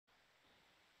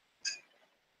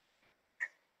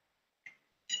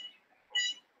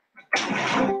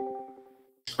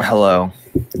Hello.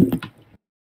 Is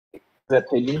that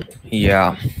Pigeon?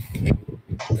 Yeah.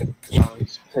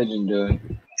 How's Pigeon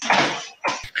doing?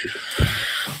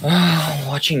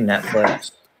 Watching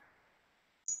Netflix.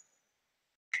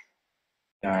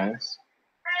 Nice.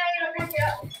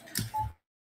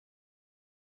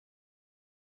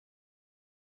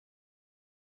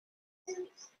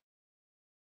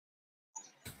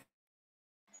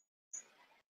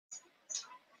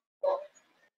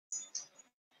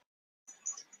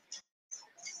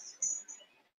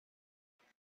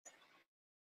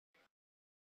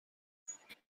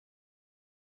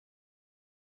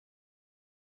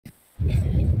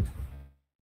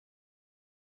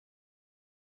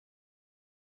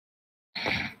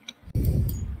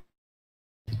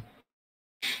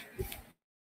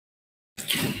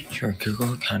 Your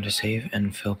Google account to save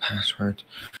and fill passwords.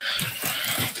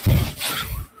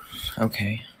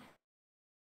 Okay.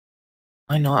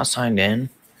 Am I not signed in?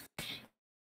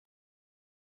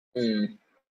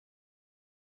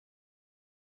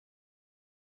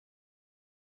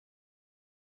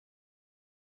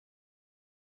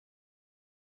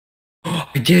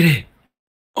 I did it!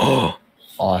 Oh,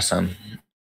 awesome.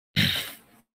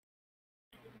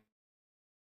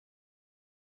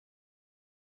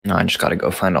 No, I just gotta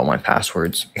go find all my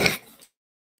passwords.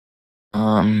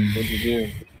 What'd you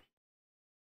do?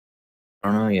 I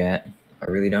don't know yet. I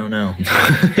really don't know.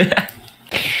 I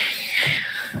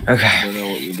Okay. don't know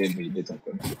what you did, but you did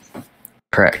something.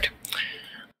 Correct.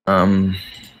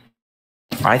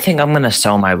 I think I'm gonna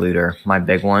sell my looter, my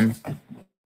big one.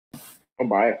 I'll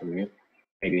buy it from you.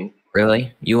 Maybe.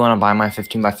 Really? You wanna buy my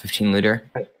 15 by 15 looter?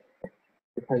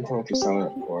 Depends how much you sell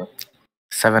it for.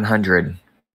 700.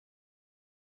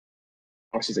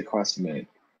 How much does it cost to make?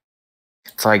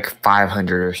 It's like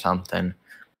 500 or something.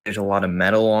 There's a lot of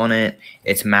metal on it.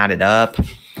 It's matted up.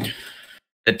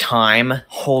 The time,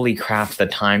 holy crap, the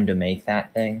time to make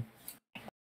that thing.